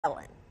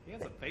Ellen. He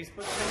has a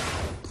Facebook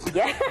page?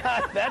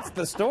 Yeah. That's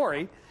the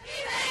story.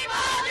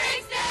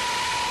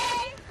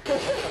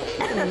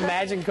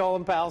 Imagine Cole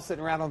and Powell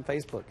sitting around on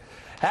Facebook.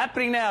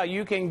 Happening now,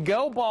 you can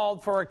go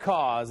bald for a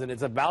cause, and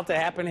it's about to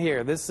happen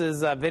here. This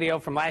is a video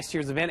from last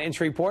year's event in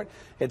Shreveport.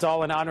 It's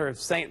all in honor of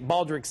St.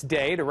 Baldrick's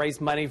Day to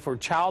raise money for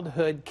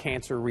childhood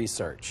cancer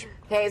research.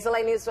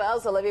 KSLA News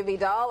 12's Olivia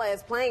Vidal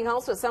is playing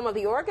host with some of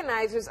the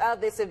organizers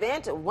of this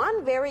event.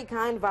 One very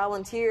kind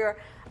volunteer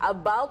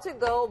about to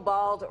go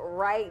bald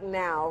right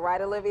now.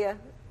 Right, Olivia?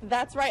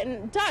 That's right.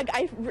 And Doug,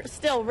 I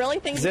still really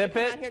think Zip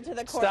you it. out here to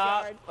the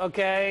Stop. courtyard.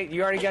 Okay,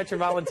 you already got your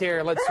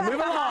volunteer. Let's move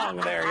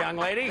along there, young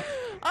lady.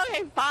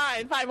 Okay,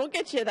 fine. We'll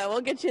get you, though.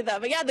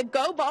 But yeah, the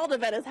Go Bald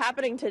event is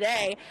happening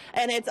today,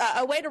 and it's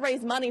a way to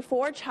raise money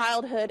for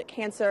childhood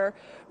cancer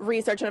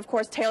research. And, of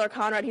course, Taylor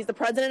Conrad, he's the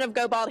president of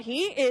Go Bald.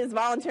 He is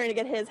volunteering to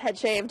get his head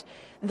shaved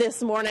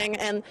this morning.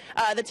 And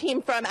the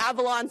team from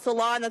Avalon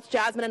Salon, that's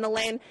Jasmine and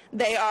Elaine,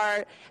 they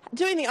are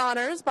doing the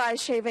honors by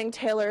shaving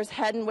Taylor's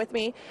head. And with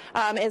me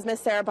is Miss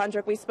Sarah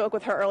Bundrick. We spoke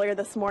with her earlier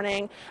this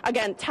morning.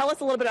 Again, tell us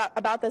a little bit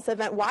about this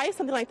event. Why is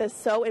something like this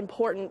so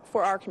important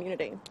for our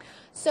community?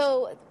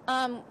 So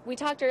we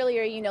talked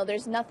earlier,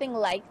 there's nothing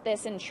like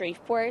this in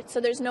Shreveport.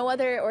 So there's no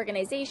other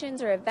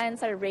organizations or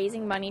events that are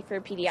raising money for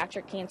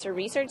pediatric cancer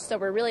research. So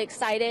we're really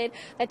excited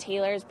that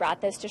Taylor has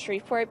brought this to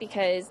Shreveport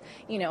because,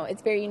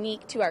 it's very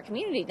unique to our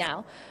community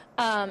now.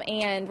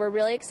 And we're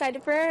really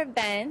excited for our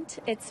event.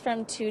 It's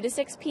from 2 to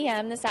 6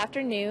 p.m. this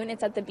afternoon.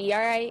 It's at the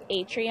BRI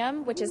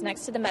Atrium, which is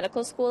next to the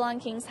medical school on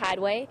Kings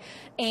Highway.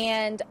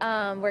 And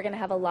we're going to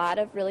have a lot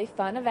of really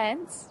fun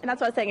events. And that's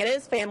what I was saying. It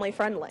is family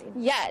friendly.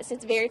 Yes,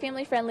 it's very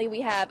family friendly.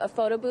 We have a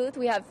photo booth.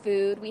 We have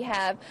food. We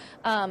have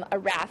a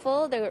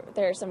raffle. There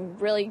are some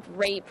really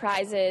great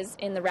prizes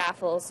in the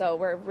raffle. So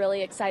we're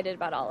really excited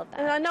about all of that.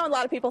 And I know a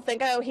lot of people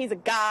think, oh, he's a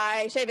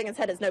guy. Shaving his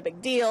head is no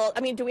big deal.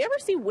 I mean, do we ever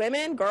see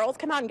women, girls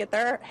come out and get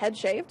their head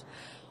shaved?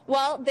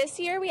 Well, this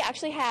year we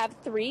actually have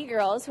 3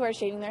 girls who are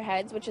shaving their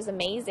heads, which is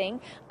amazing.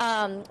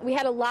 We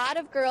had a lot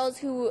of girls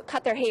who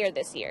cut their hair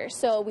this year.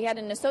 So we had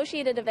an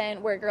associated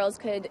event where girls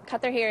could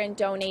cut their hair and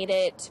donate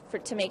it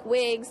to make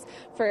wigs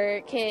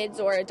for kids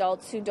or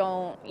adults who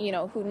don't,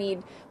 who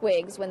need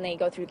wigs when they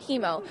go through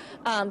chemo.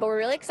 But we're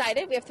really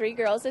excited. We have 3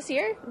 girls this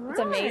year. It's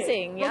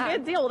amazing. Yeah. Well,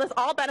 good deal. Well, this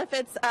all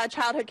benefits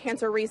childhood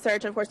cancer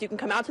research. And of course, you can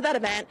come out to that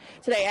event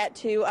today at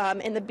 2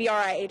 in the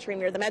BRI Atrium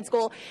near the med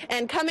school.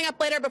 And coming up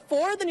later,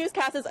 before the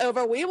newscast is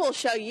over, we will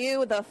show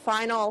you the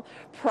final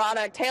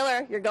product.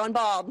 Taylor, you're going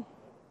bald.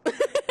 All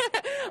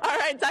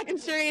right, Doug and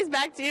Cherise,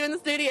 back to you in the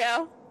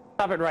studio.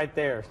 Stop it right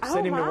there. Oh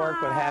Send him to work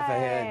with my. half a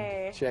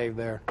head shaved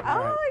there. Oh my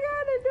God,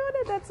 they're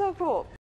doing it. That's so cool.